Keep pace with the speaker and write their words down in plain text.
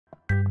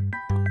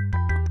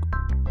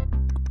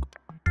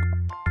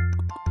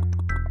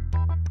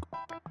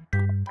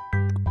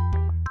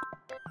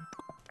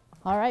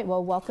All right,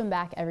 well, welcome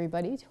back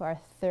everybody to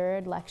our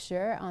third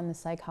lecture on the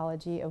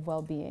psychology of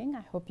well-being.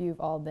 I hope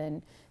you've all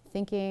been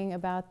thinking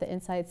about the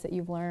insights that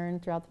you've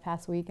learned throughout the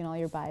past week and all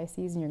your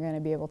biases, and you're going to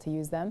be able to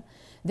use them.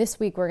 This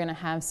week we're going to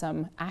have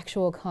some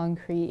actual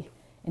concrete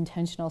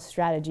intentional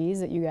strategies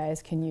that you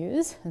guys can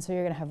use, and so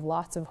you're going to have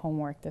lots of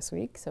homework this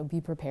week, so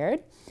be prepared.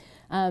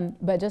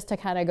 But just to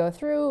kind of go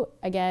through,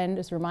 again,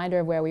 just a reminder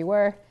of where we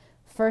were.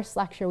 First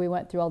lecture we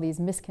went through all these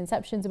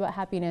misconceptions about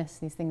happiness,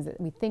 these things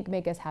that we think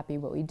make us happy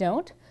but we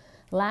don't.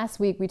 Last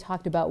week we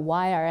talked about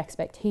why our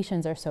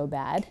expectations are so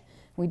bad.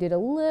 We did a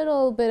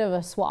little bit of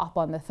a swap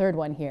on the third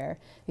one here,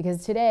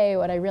 because today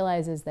what I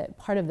realize is that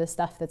part of the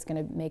stuff that's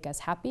going to make us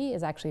happy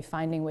is actually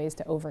finding ways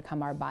to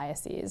overcome our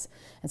biases.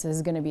 And so this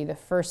is going to be the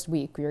first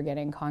week where you're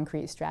getting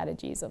concrete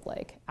strategies of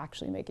like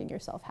actually making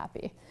yourself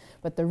happy.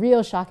 But the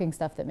real shocking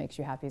stuff that makes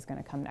you happy is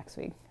going to come next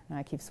week. And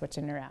I keep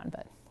switching around,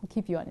 but we'll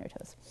keep you on your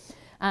toes.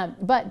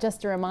 But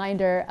just a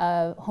reminder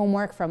of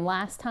homework from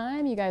last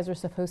time. You guys were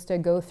supposed to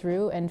go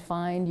through and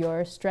find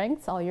your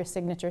strengths, all your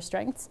signature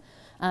strengths.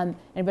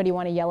 Anybody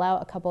want to yell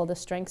out a couple of the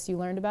strengths you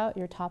learned about,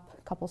 your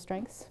top couple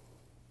strengths?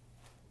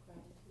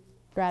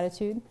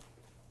 Gratitude.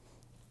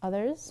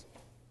 Others?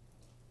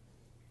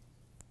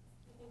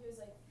 I think it was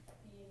like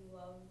being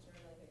loved or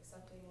like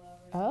accepting love.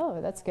 Oh,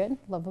 that's good.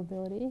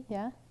 Lovability,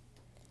 yeah.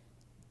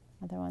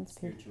 Other ones?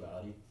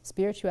 Spirituality.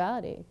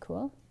 Spirituality,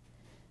 cool.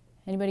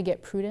 Anybody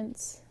get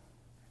prudence?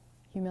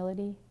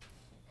 Humility?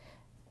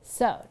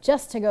 So,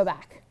 just to go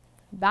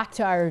back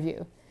to our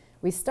review.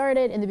 We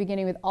started in the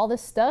beginning with all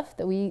this stuff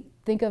that we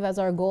think of as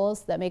our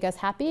goals that make us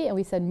happy, and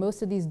we said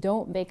most of these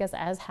don't make us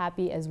as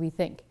happy as we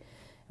think.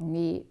 And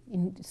we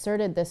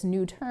inserted this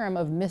new term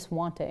of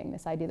miswanting,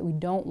 this idea that we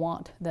don't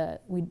want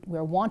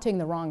we're wanting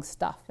the wrong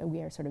stuff, and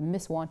we are sort of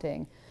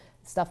miswanting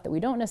stuff that we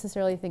don't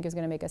necessarily think is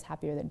going to make us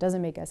happy or that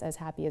doesn't make us as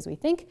happy as we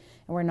think,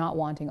 and we're not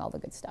wanting all the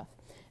good stuff.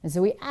 And so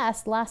we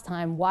asked last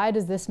time, why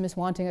does this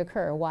miswanting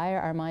occur? Why are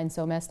our minds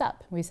so messed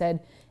up? We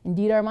said,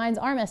 indeed, our minds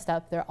are messed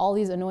up. There are all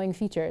these annoying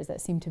features that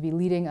seem to be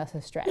leading us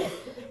astray.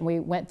 And we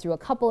went through a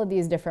couple of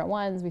these different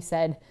ones. We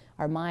said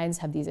our minds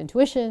have these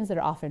intuitions that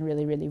are often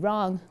really, really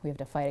wrong. We have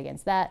to fight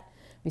against that.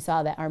 We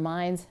saw that our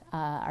minds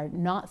are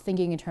not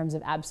thinking in terms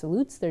of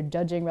absolutes. They're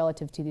judging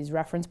relative to these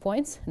reference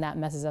points, and that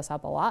messes us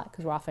up a lot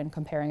because we're often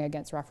comparing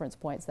against reference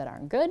points that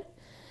aren't good.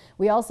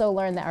 We also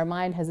learned that our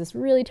mind has this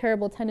really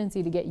terrible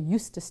tendency to get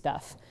used to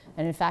stuff.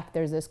 And in fact,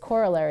 there's this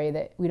corollary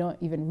that we don't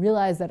even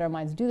realize that our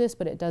minds do this,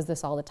 but it does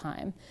this all the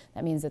time.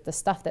 That means that the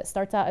stuff that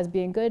starts out as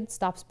being good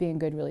stops being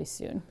good really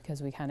soon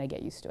because we kind of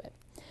get used to it.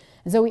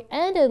 And so we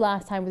ended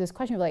last time with this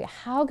question of like,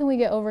 how can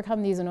we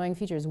overcome these annoying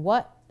features?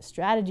 What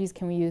strategies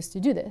can we use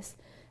to do this?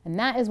 And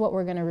that is what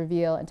we're going to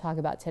reveal and talk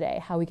about today,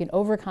 how we can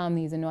overcome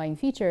these annoying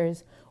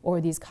features or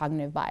these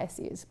cognitive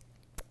biases.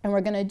 And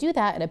we're going to do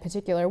that in a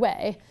particular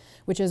way,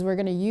 which is we're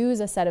going to use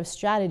a set of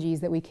strategies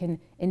that we can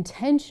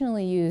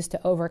intentionally use to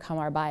overcome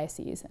our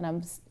biases. And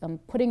I'm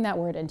putting that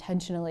word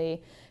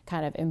intentionally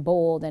kind of in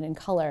bold and in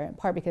color, in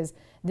part because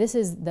this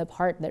is the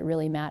part that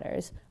really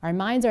matters. Our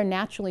minds are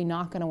naturally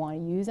not going to want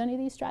to use any of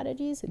these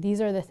strategies. These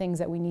are the things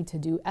that we need to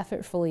do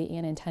effortfully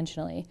and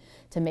intentionally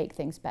to make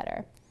things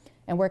better.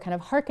 And we're kind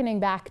of hearkening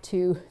back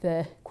to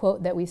the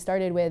quote that we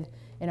started with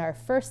in our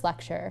first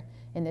lecture,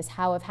 in this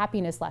How of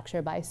Happiness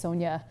lecture by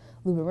Sonia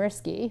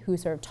Lubomirsky, who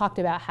sort of talked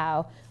about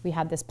how we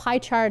have this pie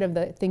chart of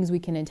the things we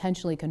can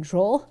intentionally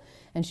control.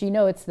 And she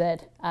notes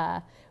that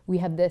we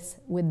have this,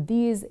 with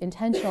these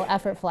intentional,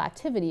 effortful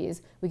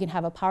activities, we can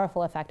have a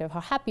powerful effect of how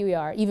happy we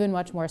are, even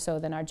much more so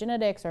than our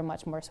genetics or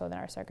much more so than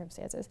our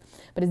circumstances.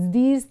 But it's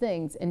these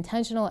things,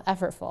 intentional,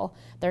 effortful,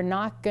 they're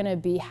not going to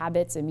be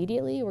habits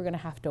immediately. We're going to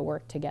have to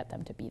work to get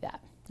them to be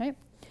that, right?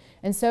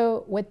 And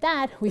so with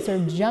that, we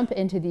sort of jump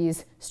into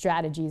these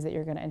strategies that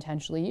you're going to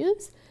intentionally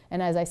use. And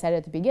as I said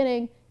at the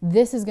beginning,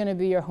 this is going to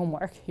be your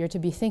homework. You're to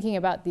be thinking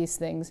about these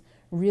things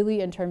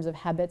really in terms of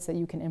habits that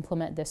you can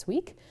implement this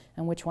week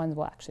and which ones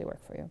will actually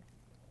work for you.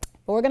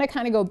 But we're going to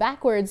kind of go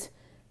backwards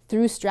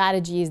through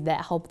strategies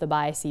that help the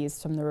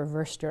biases from the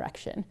reverse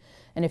direction.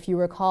 And if you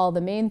recall, the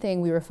main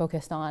thing we were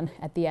focused on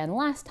at the end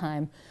last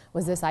time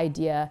was this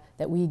idea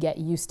that we get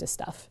used to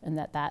stuff and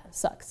that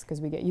sucks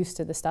because we get used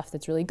to the stuff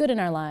that's really good in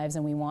our lives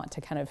and we want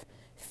to kind of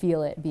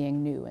feel it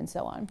being new and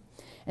so on.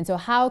 And so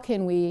how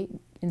can we,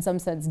 in some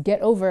sense,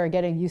 get over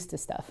getting used to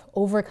stuff,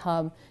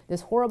 overcome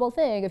this horrible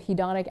thing of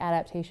hedonic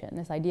adaptation,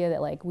 this idea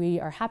that like we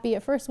are happy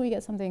at first when we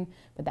get something,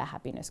 but that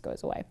happiness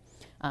goes away.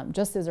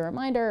 Just as a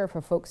reminder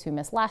for folks who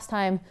missed last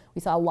time,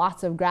 we saw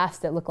lots of graphs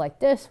that look like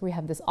this. We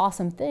have this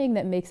awesome thing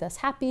that makes us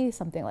happy,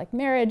 something like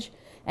marriage,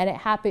 and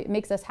it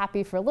makes us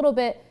happy for a little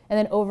bit, and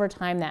then over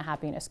time that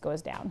happiness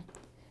goes down.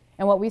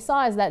 And what we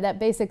saw is that that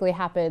basically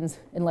happens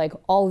in like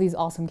all these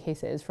awesome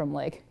cases, from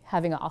like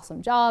having an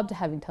awesome job to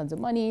having tons of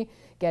money,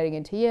 getting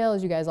into Yale,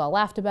 as you guys all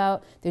laughed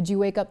about. Did you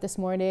wake up this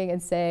morning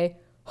and say,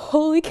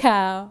 holy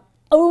cow,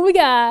 oh my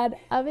God,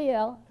 I'm at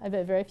Yale? I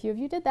bet very few of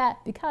you did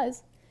that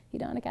because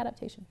hedonic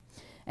adaptation.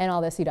 And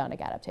all this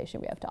hedonic adaptation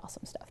we have to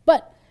awesome stuff.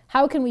 But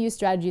how can we use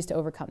strategies to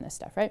overcome this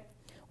stuff, right?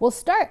 We'll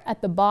start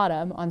at the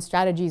bottom on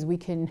strategies we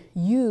can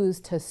use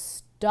to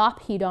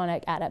stop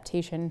hedonic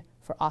adaptation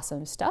for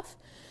awesome stuff,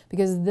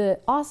 because the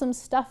awesome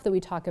stuff that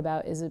we talk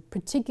about is a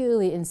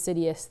particularly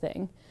insidious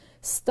thing.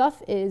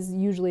 Stuff is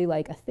usually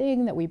like a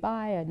thing that we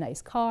buy, a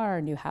nice car,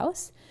 a new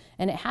house,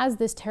 and it has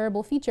this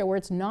terrible feature where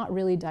it's not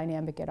really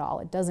dynamic at all.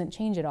 It doesn't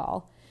change at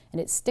all,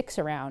 and it sticks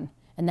around,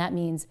 and that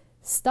means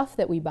stuff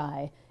that we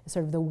buy is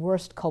sort of the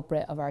worst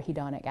culprit of our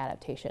hedonic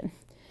adaptation.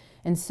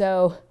 And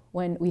so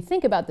when we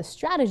think about the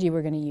strategy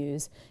we're going to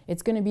use,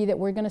 it's going to be that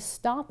we're going to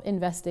stop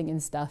investing in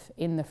stuff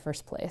in the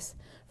first place.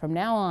 From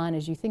now on,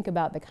 as you think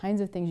about the kinds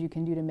of things you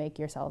can do to make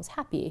yourselves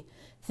happy,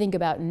 think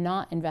about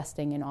not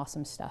investing in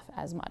awesome stuff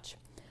as much.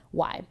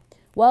 Why?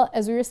 Well,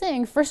 as we were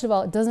saying, first of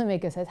all, it doesn't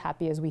make us as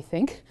happy as we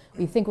think.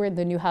 We think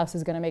the new house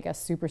is going to make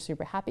us super,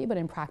 super happy, but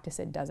in practice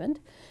it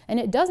doesn't. And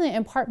it doesn't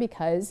in part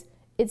because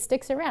it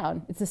sticks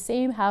around. It's the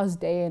same house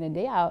day in and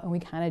day out, and we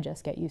kind of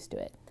just get used to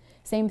it.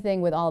 Same thing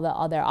with all the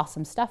other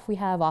awesome stuff we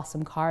have,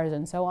 awesome cars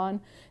and so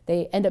on.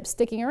 They end up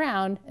sticking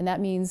around, and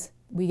that means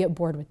we get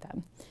bored with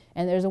them.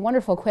 And there's a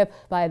wonderful quip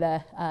by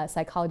the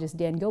psychologist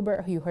Dan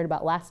Gilbert, who you heard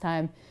about last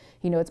time.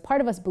 It's part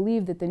of us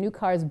believe that the new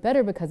car is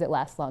better because it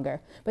lasts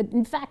longer. But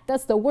in fact,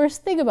 that's the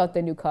worst thing about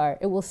the new car.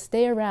 It will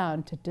stay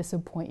around to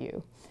disappoint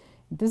you.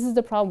 This is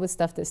the problem with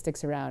stuff that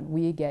sticks around.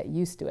 We get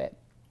used to it.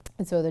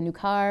 And so the new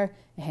car,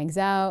 it hangs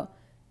out.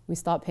 We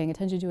stop paying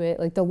attention to it.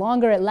 Like the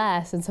longer it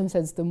lasts, in some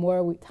sense, the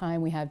more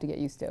time we have to get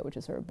used to it, which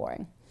is sort of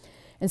boring.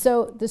 And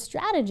so the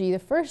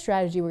first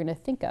strategy we're going to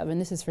think of, and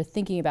this is for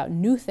thinking about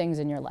new things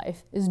in your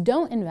life, is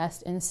don't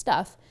invest in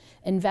stuff.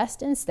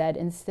 Invest instead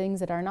in things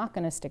that are not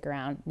going to stick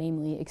around,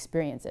 namely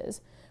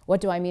experiences.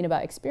 What do I mean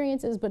about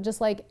experiences? But just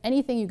like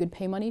anything you could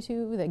pay money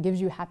to that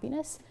gives you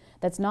happiness,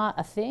 that's not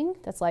a thing,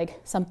 that's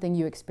like something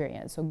you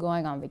experience. So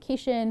going on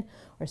vacation,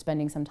 or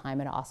spending some time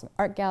at an awesome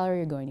art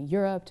gallery, or going to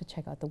Europe to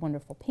check out the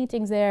wonderful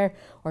paintings there,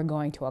 or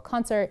going to a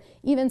concert,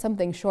 even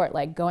something short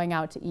like going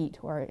out to eat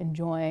or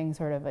enjoying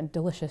sort of a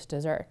delicious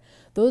dessert.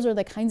 Those are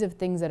the kinds of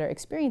things that are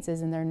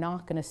experiences, and they're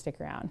not going to stick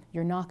around.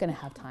 You're not going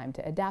to have time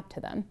to adapt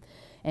to them.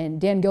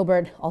 And Dan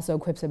Gilbert also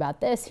quips about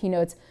this. He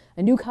notes,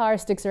 a new car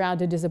sticks around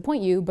to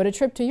disappoint you, but a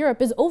trip to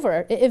Europe is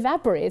over. It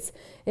evaporates.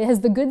 It has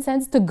the good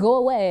sense to go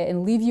away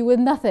and leave you with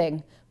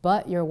nothing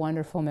but your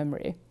wonderful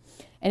memory.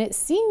 And it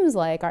seems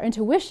like our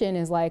intuition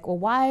is like, well,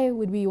 why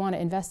would we want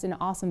to invest in an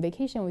awesome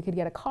vacation? We could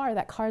get a car.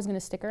 That car is going to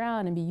stick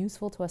around and be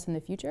useful to us in the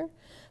future.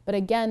 But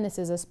again, this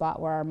is a spot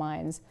where our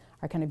minds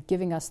are kind of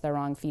giving us the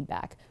wrong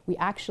feedback. We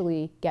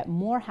actually get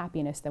more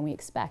happiness than we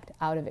expect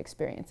out of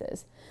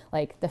experiences.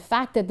 Like the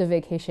fact that the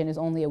vacation is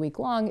only a week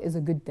long is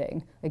a good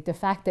thing. Like the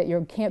fact that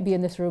you can't be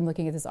in this room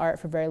looking at this art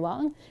for very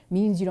long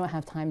means you don't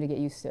have time to get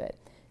used to it.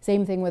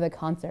 Same thing with a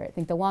concert. I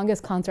think the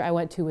longest concert I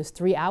went to was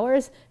 3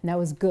 hours, and that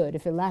was good.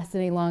 If it lasted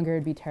any longer,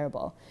 it'd be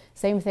terrible.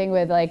 Same thing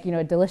with like,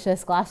 a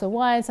delicious glass of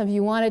wine. Some of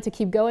you want it to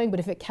keep going, but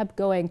if it kept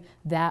going,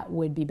 that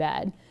would be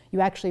bad. You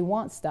actually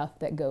want stuff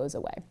that goes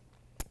away.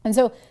 And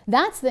so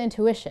that's the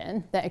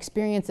intuition, that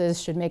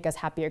experiences should make us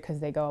happier because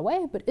they go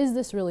away. But is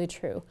this really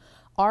true?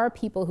 Are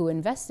people who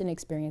invest in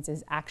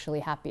experiences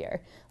actually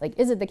happier? Like,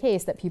 is it the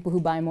case that people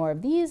who buy more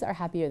of these are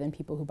happier than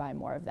people who buy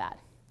more of that?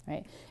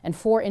 Right? And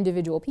for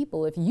individual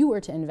people, if you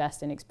were to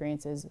invest in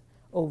experiences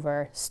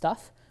over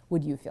stuff,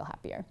 would you feel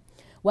happier?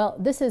 Well,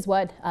 this is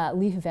what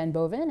Leif Van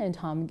Boven and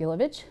Tom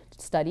Gilovich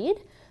studied.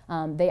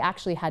 They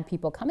actually had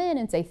people come in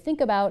and say,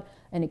 think about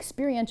an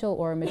experiential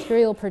or a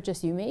material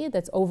purchase you made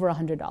that's over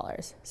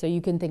 $100. So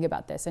you can think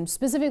about this, and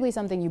specifically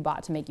something you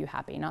bought to make you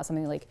happy, not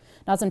something like,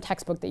 not some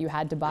textbook that you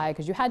had to buy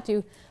because you had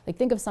to. Like,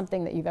 think of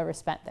something that you've ever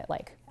spent that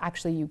like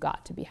actually you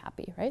got to be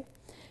happy, right?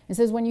 It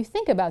says, when you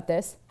think about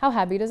this, how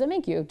happy does it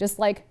make you? Just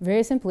like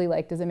very simply,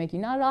 like, does it make you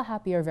not at all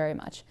happy or very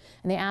much?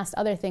 And they asked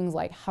other things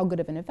like, how good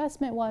of an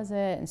investment was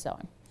it, and so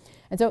on.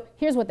 And so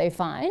here's what they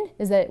find,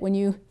 is that when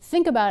you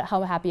think about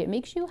how happy it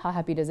makes you, how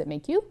happy does it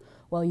make you?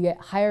 Well, you get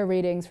higher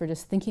ratings for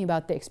just thinking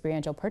about the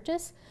experiential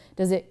purchase.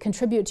 Does it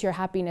contribute to your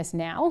happiness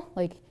now?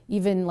 Like,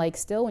 even like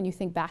still, when you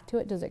think back to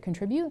it, does it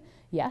contribute?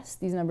 Yes,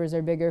 these numbers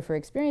are bigger for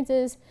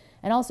experiences.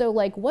 And also,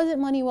 like, was it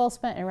money well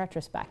spent in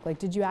retrospect? Like,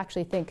 did you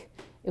actually think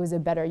it was a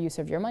better use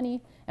of your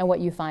money? And what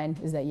you find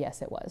is that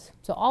yes, it was.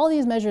 So all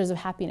these measures of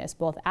happiness,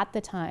 both at the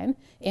time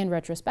and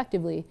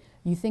retrospectively,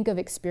 you think of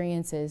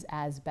experiences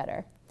as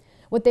better.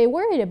 What they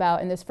worried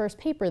about in this first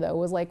paper, though,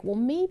 was like, well,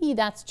 maybe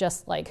that's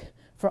just like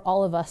for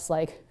all of us,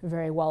 like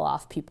very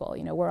well-off people.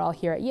 You know, we're all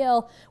here at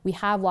Yale. We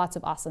have lots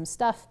of awesome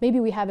stuff. Maybe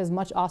we have as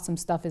much awesome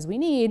stuff as we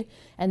need,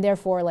 and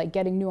therefore, like,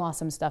 getting new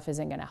awesome stuff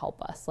isn't going to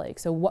help us. Like,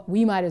 so what,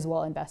 we might as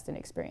well invest in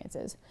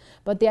experiences.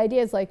 But the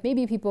idea is, like,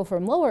 maybe people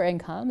from lower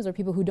incomes or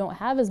people who don't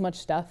have as much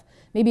stuff,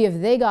 maybe if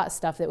they got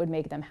stuff that would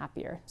make them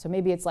happier. So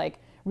maybe it's like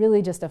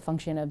really just a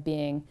function of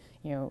being,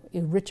 you know,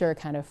 a richer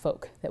kind of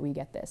folk that we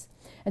get this.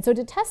 And so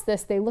to test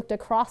this, they looked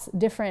across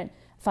different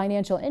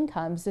financial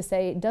incomes to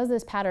say, does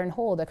this pattern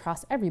hold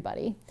across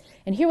everybody?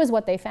 And here was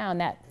what they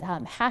found. That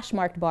hash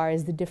marked bar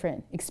is the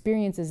different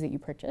experiences that you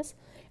purchase.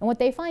 And what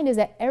they find is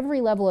that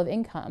every level of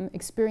income,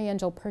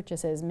 experiential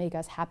purchases make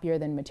us happier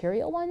than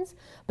material ones,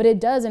 but it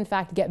does in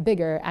fact get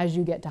bigger as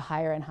you get to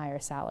higher and higher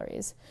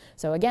salaries.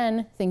 So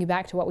again, thinking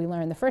back to what we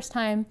learned the first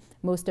time,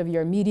 most of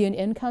your median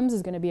incomes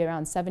is going to be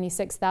around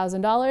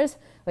 $76,000.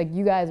 Like,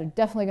 you guys are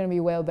definitely going to be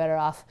way better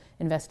off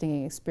investing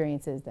in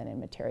experiences than in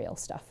material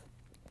stuff.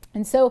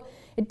 And so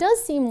it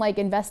does seem like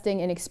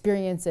investing in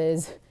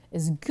experiences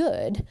is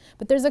good,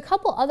 but there's a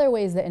couple other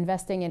ways that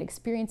investing in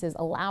experiences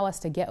allow us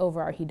to get over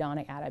our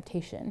hedonic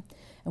adaptation.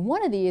 And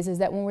one of these is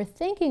that when we're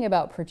thinking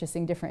about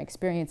purchasing different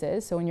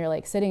experiences, so when you're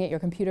like sitting at your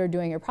computer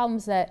doing your problem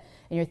set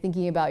and you're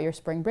thinking about your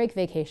spring break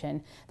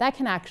vacation, that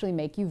can actually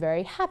make you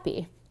very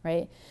happy,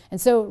 right?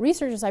 And so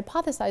researchers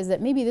hypothesize that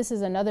maybe this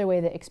is another way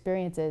that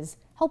experiences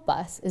help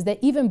us, is that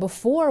even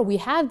before we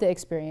have the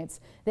experience,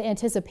 the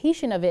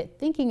anticipation of it,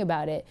 thinking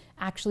about it,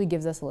 actually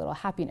gives us a little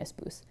happiness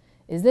boost.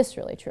 Is this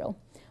really true?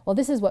 Well,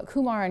 this is what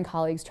Kumar and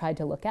colleagues tried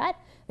to look at.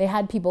 They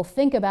had people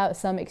think about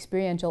some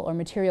experiential or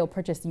material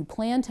purchase you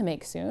plan to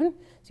make soon.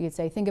 So you could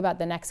say, think about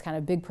the next kind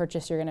of big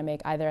purchase you're going to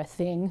make, either a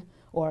thing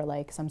or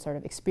like some sort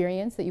of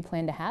experience that you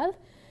plan to have.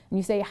 And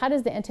you say, how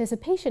does the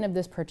anticipation of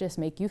this purchase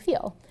make you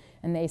feel?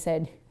 And they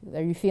said,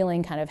 are you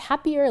feeling kind of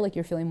happier, like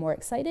you're feeling more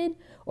excited?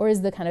 Or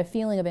is the kind of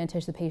feeling of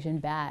anticipation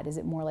bad? Is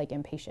it more like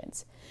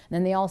impatience? And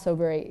then they also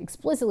very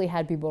explicitly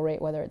had people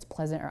rate whether it's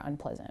pleasant or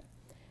unpleasant.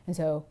 And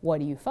so what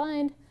do you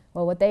find?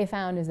 Well, what they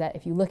found is that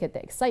if you look at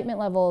the excitement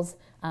levels,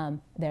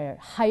 they're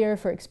higher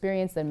for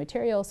experience than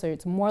material, so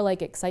it's more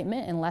like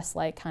excitement and less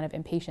like kind of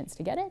impatience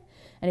to get it.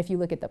 And if you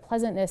look at the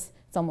pleasantness,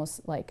 it's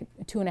almost like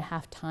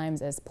 2.5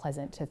 times as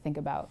pleasant to think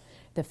about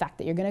the fact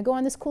that you're going to go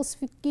on this cool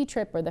ski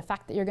trip or the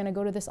fact that you're going to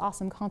go to this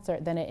awesome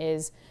concert than it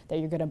is that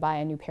you're going to buy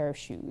a new pair of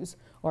shoes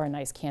or a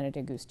nice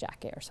Canada Goose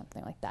jacket or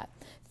something like that.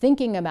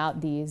 Thinking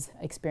about these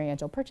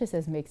experiential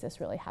purchases makes us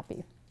really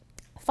happy.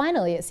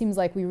 Finally, it seems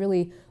like we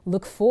really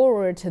look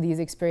forward to these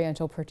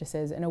experiential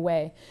purchases in a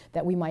way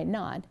that we might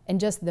not. And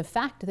just the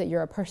fact that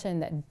you're a person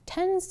that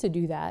tends to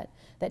do that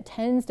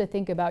tends to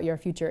think about your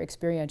future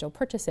experiential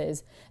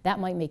purchases,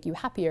 that might make you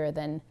happier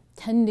than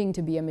tending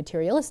to be a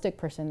materialistic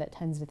person that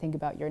tends to think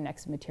about your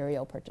next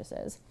material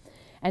purchases.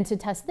 And to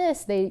test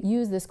this, they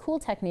use this cool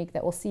technique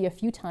that we'll see a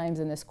few times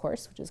in this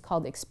course, which is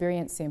called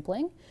experience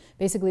sampling.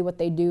 Basically what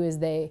they do is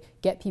they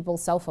get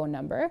people's cell phone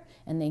number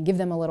and they give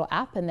them a little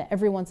app, and that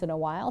every once in a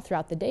while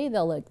throughout the day,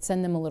 they'll like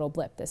send them a little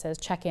blip that says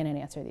check in and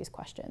answer these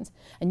questions.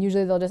 And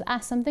usually they'll just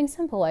ask something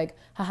simple like,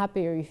 how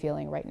happy are you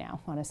feeling right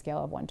now on a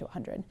scale of 1 to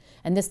 100?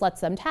 And this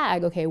lets them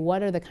tag, okay,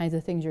 what are the kinds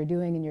of things you're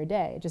doing in your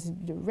day? Just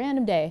a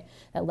random day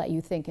that let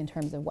you think in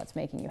terms of what's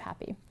making you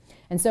happy.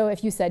 And so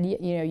if you said,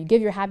 you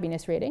give your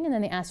happiness rating and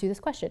then they ask you this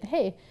question,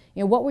 hey,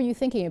 what were you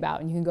thinking about?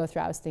 And you can go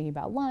through, I was thinking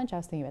about lunch, I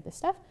was thinking about this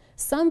stuff.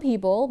 Some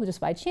people, just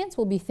by chance,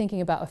 will be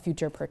thinking about a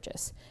future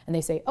purchase. And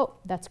they say, oh,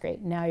 that's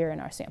great, now you're in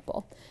our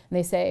sample. And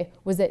they say,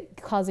 was it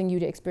causing you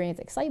to experience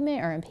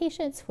excitement or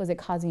impatience? Was it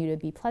causing you to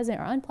be pleasant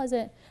or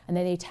unpleasant? And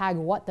then they tag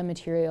what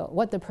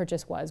the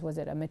purchase was. Was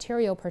it a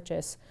material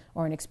purchase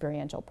or an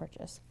experiential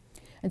purchase?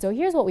 And so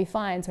here's what we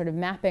find sort of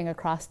mapping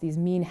across these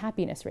mean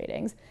happiness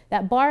ratings.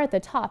 That bar at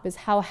the top is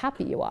how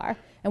happy you are.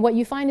 And what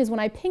you find is when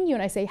I ping you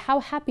and I say, how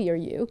happy are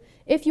you?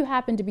 If you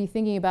happen to be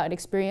thinking about an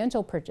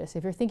experiential purchase,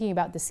 if you're thinking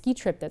about the ski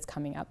trip that's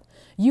coming up,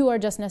 you are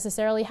just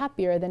necessarily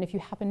happier than if you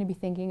happen to be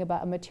thinking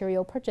about a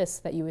material purchase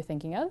that you were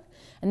thinking of.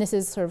 And this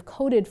is sort of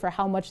coded for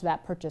how much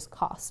that purchase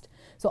cost.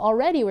 So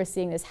already we're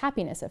seeing this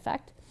happiness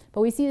effect. But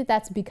we see that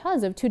that's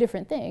because of two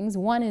different things.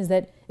 One is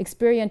that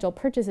experiential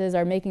purchases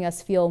are making us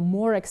feel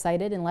more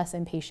excited and less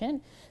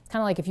impatient. It's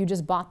kind of like if you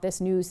just bought this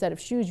new set of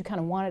shoes, you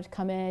kind of want it to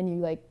come in, you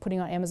like putting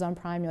on Amazon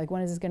Prime, you're like,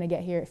 when is this going to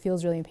get here? It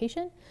feels really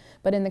impatient.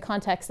 But in the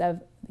context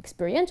of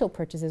experiential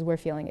purchases, we're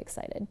feeling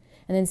excited.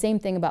 And then same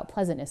thing about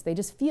pleasantness. They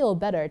just feel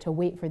better to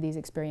wait for these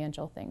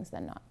experiential things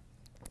than not.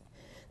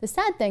 The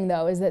sad thing,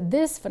 though, is that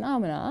this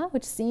phenomena,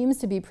 which seems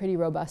to be pretty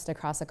robust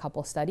across a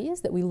couple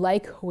studies, that we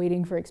like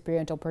waiting for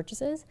experiential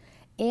purchases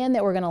and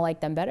that we're going to like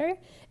them better,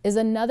 is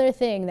another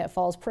thing that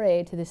falls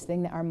prey to this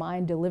thing that our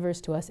mind delivers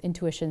to us,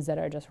 intuitions that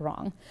are just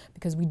wrong,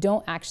 because we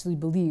don't actually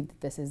believe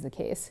that this is the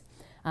case.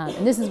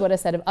 And this is what a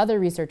set of other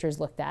researchers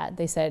looked at.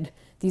 They said,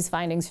 these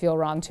findings feel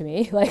wrong to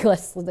me.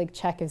 Let's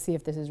check and see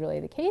if this is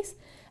really the case.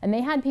 And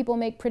they had people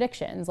make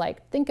predictions,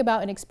 like think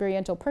about an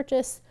experiential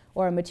purchase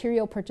or a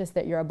material purchase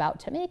that you're about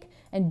to make,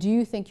 and do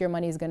you think your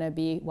money is going to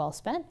be well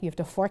spent? You have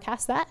to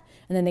forecast that,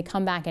 and then they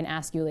come back and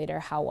ask you later,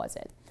 how was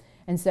it?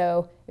 And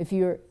so if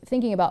you're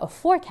thinking about a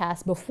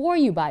forecast before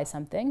you buy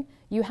something,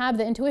 you have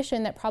the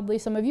intuition that probably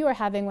some of you are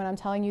having when I'm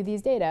telling you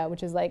these data,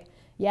 which is like,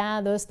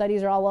 yeah, those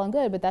studies are all well and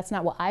good, but that's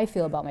not what I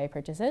feel about my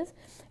purchases.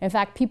 In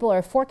fact, people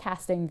are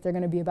forecasting that they're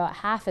going to be about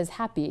half as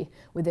happy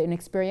with an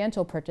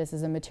experiential purchase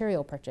as a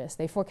material purchase.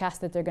 They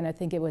forecast that they're going to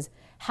think it was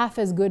half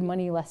as good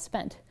money less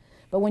spent.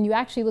 But when you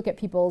actually look at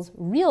people's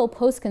real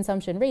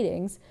post-consumption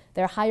ratings,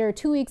 they're higher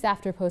 2 weeks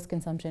after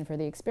post-consumption for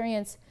the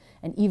experience,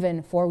 and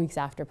even 4 weeks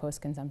after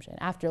post-consumption.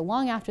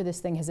 Long after this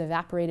thing has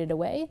evaporated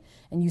away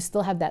and you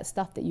still have that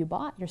stuff that you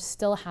bought, you're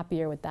still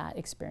happier with that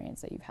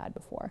experience that you've had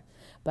before.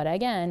 But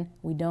again,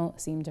 we don't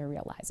seem to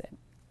realize it.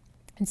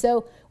 And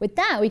so with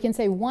that, we can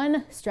say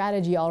one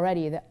strategy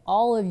already that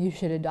all of you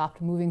should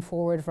adopt moving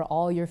forward for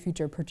all your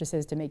future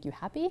purchases to make you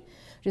happy,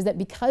 which is that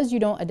because you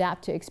don't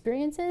adapt to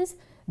experiences,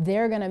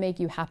 they're gonna make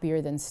you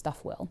happier than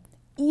stuff will.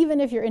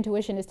 Even if your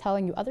intuition is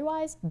telling you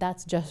otherwise,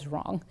 that's just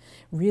wrong.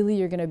 Really,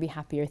 you're gonna be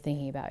happier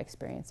thinking about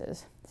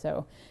experiences.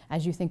 So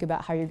as you think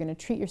about how you're gonna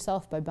treat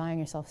yourself by buying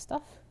yourself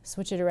stuff,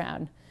 switch it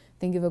around.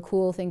 Think of a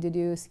cool thing to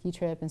do, ski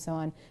trip and so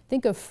on.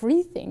 Think of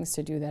free things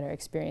to do that are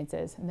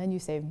experiences, and then you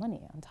save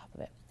money on top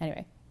of it.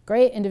 Anyway,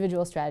 great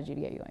individual strategy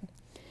to get you going.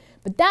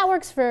 But that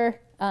works for,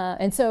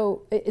 and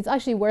so it's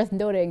actually worth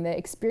noting that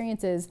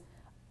experiences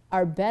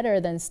are better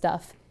than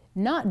stuff,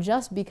 not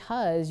just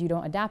because you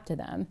don't adapt to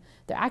them.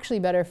 They're actually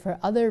better for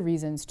other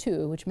reasons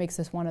too, which makes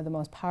this one of the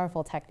most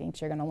powerful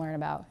techniques you're gonna learn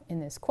about in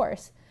this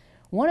course.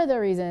 One of the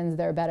reasons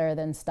they're better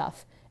than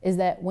stuff is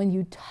that when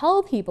you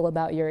tell people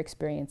about your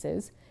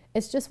experiences,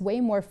 it's just way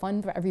more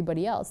fun for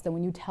everybody else than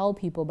when you tell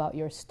people about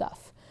your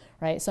stuff,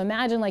 right? So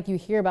imagine like you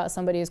hear about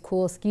somebody's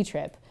cool ski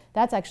trip.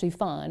 That's actually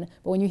fun.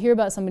 But when you hear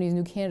about somebody's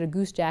new Canada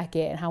Goose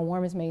jacket and how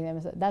warm it's making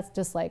them, that's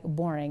just like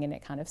boring and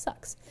it kind of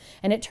sucks.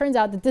 And it turns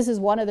out that this is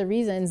one of the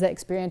reasons that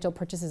experiential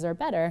purchases are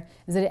better,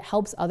 is that it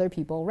helps other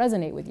people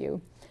resonate with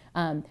you.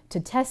 To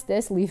test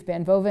this, Leif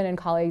Van Voven and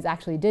colleagues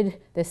actually did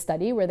this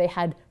study where they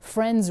had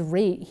friends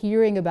rate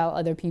hearing about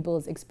other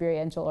people's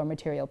experiential or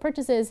material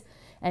purchases.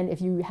 And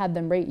if you had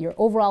them rate your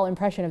overall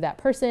impression of that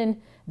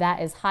person,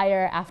 that is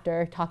higher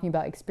after talking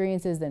about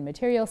experiences than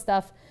material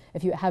stuff.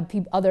 If you have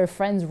other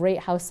friends rate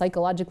how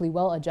psychologically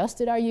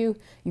well-adjusted are you,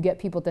 you get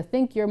people to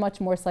think you're much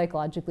more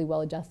psychologically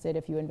well-adjusted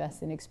if you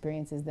invest in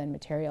experiences than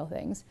material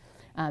things.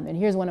 And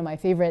here's one of my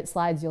favorite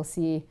slides you'll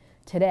see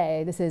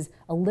today. This is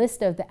a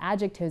list of the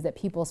adjectives that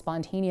people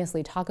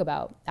spontaneously talk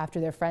about after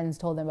their friends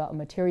told them about a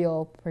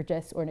material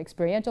purchase or an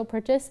experiential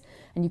purchase.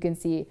 And you can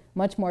see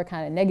much more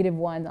kind of negative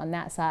ones on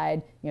that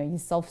side. You know,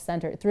 he's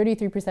self-centered.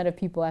 33% of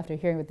people after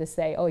hearing what this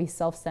say, oh, he's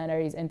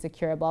self-centered, he's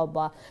insecure, blah,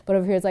 blah, blah. But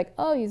over here it's like,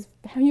 oh, he's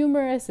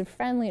humorous and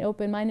friendly and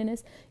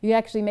open-mindedness. You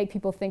actually make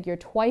people think you're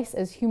twice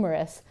as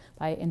humorous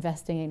by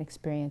investing in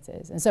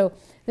experiences. And so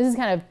this is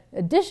kind of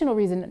additional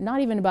reason, not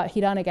even about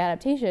hedonic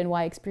adaptation,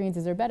 why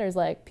experiences are better, is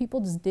like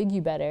people just dig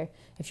you better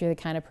if you're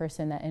the kind of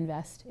person that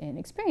invests in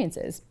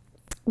experiences.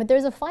 But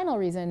there's a final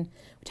reason,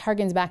 which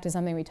harkens back to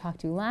something we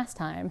talked to last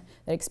time,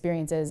 that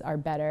experiences are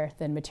better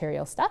than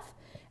material stuff,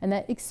 and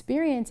that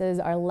experiences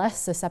are less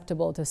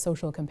susceptible to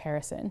social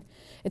comparison.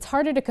 It's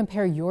harder to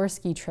compare your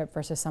ski trip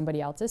versus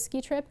somebody else's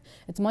ski trip.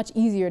 It's much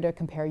easier to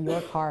compare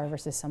your car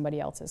versus somebody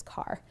else's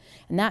car.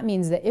 And that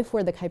means that if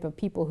we're the type of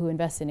people who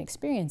invest in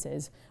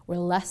experiences, we're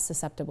less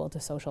susceptible to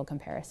social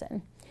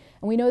comparison.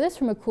 And we know this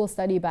from a cool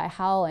study by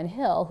Howell and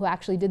Hill, who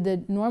actually did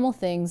the normal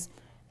things,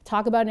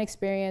 talk about an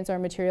experience or a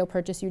material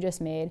purchase you just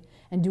made,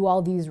 and do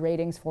all these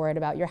ratings for it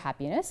about your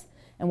happiness.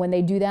 And when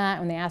they do that,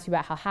 when they ask you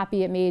about how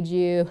happy it made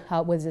you,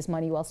 how was this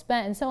money well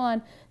spent, and so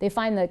on, they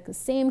find the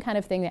same kind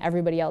of thing that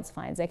everybody else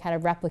finds. They kind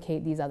of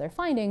replicate these other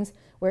findings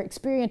where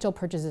experiential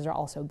purchases are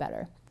also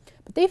better.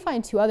 But they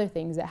find two other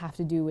things that have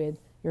to do with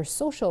your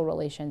social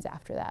relations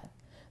after that.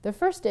 The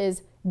first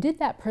is, did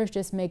that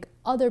purchase make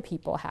other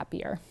people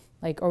happier?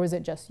 Or was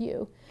it just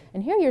you?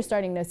 And here you're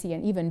starting to see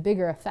an even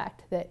bigger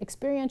effect, that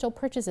experiential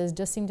purchases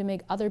just seem to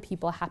make other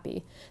people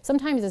happy.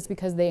 Sometimes it's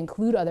because they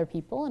include other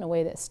people in a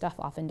way that stuff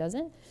often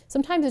doesn't.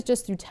 Sometimes it's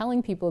just through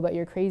telling people about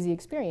your crazy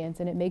experience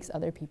and it makes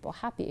other people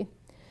happy.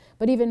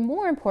 But even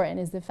more important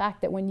is the fact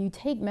that when you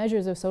take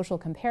measures of social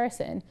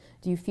comparison,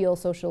 do you feel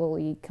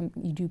socially,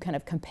 you do kind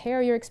of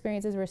compare your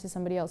experiences versus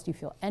somebody else? Do you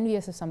feel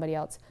envious of somebody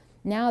else?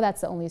 Now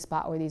that's the only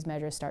spot where these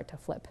measures start to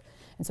flip.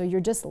 And so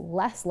you're just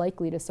less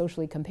likely to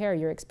socially compare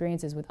your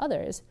experiences with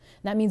others.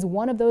 And that means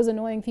one of those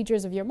annoying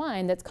features of your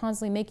mind that's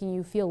constantly making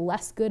you feel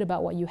less good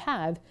about what you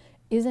have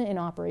isn't in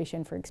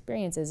operation for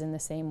experiences in the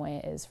same way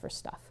it is for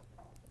stuff.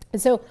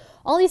 And so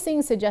all these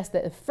things suggest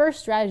that the first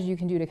strategy you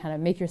can do to kind of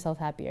make yourself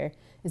happier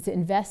is to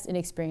invest in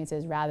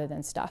experiences rather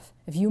than stuff.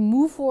 If you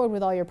move forward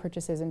with all your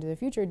purchases into the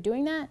future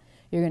doing that,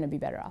 you're going to be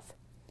better off.